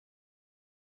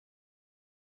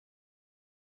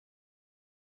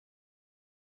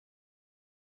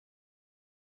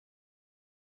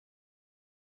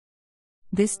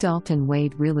This Dalton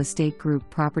Wade Real Estate Group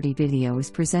property video is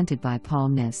presented by Paul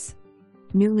Niss.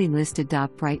 Newly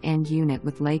listed.Bright end unit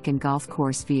with lake and golf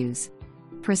course views.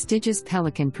 Prestigious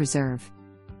Pelican Preserve.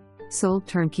 Sold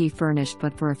turnkey furnished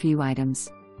but for a few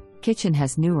items. Kitchen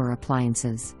has newer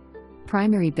appliances.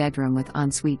 Primary bedroom with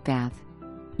ensuite bath.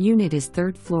 Unit is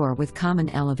third floor with common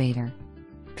elevator.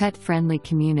 Pet-friendly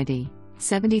community,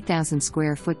 70,000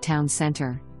 square foot town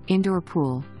center, indoor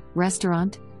pool,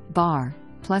 restaurant, bar,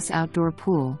 plus outdoor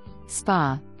pool,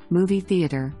 spa, movie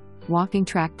theater, walking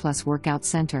track plus workout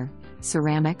center,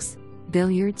 ceramics,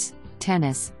 billiards,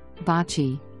 tennis,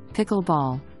 bocce,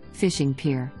 pickleball, fishing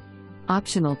pier.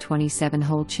 Optional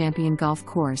 27-hole champion golf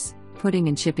course, putting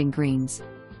and chipping greens.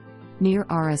 Near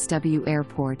RSW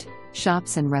Airport,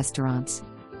 shops and restaurants.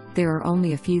 There are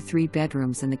only a few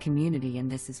 3-bedrooms in the community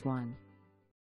and this is one.